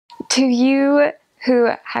To you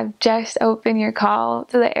who have just opened your call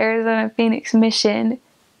to the Arizona Phoenix mission,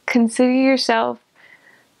 consider yourself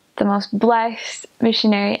the most blessed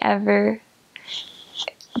missionary ever.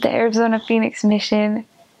 The Arizona Phoenix mission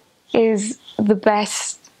is the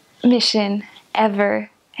best mission ever.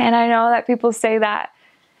 And I know that people say that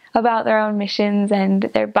about their own missions and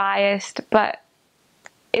they're biased, but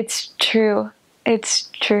it's true. It's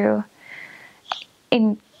true.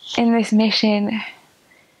 In this mission,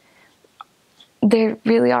 there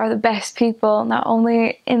really are the best people, not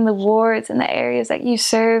only in the wards and the areas that you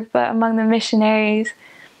serve, but among the missionaries.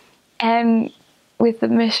 And with the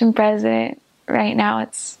mission president right now,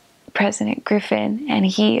 it's President Griffin, and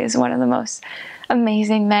he is one of the most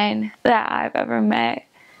amazing men that I've ever met.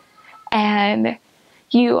 And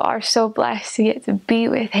you are so blessed to get to be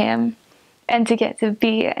with him and to get to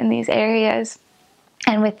be in these areas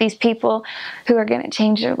and with these people who are going to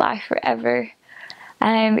change your life forever.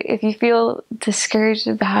 And if you feel discouraged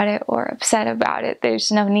about it or upset about it,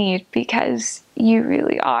 there's no need, because you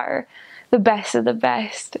really are the best of the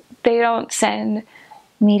best. They don't send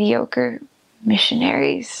mediocre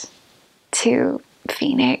missionaries to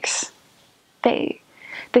Phoenix. They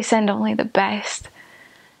send only the best.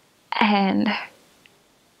 And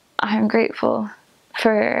I'm grateful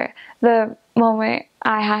for the moment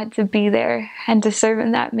I had to be there and to serve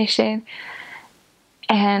in that mission.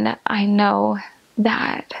 And I know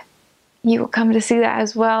that you will come to see that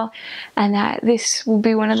as well, and that this will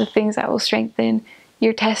be one of the things that will strengthen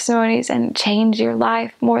your testimonies and change your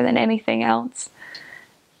life more than anything else.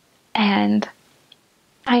 And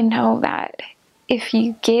I know that if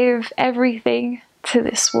you give everything to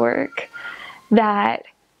this work, that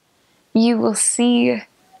you will see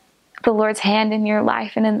the Lord's hand in your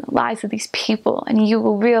life and in the lives of these people, and you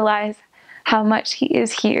will realize how much He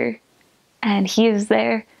is here and He is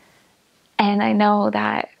there. And I know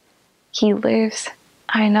that He lives.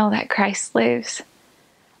 I know that Christ lives.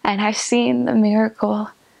 And I've seen the miracle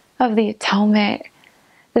of the atonement,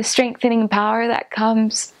 the strengthening power that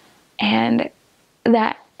comes, and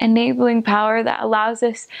that enabling power that allows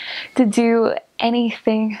us to do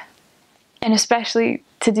anything, and especially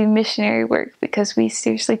to do missionary work, because we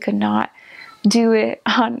seriously could not do it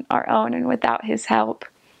on our own and without His help.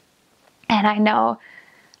 And I know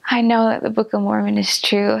that the Book of Mormon is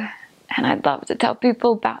true. And I'd love to tell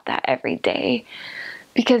people about that every day,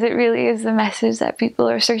 because it really is the message that people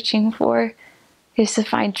are searching for, is to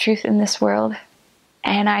find truth in this world.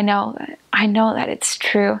 And I know that it's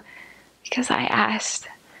true, because I asked.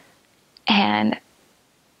 And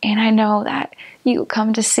I know that you will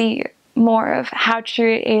come to see more of how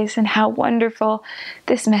true it is and how wonderful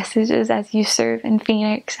this message is as you serve in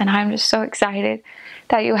Phoenix. And I'm just so excited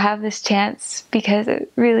that you have this chance, because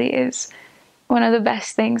it really is one of the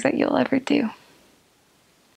best things that you'll ever do.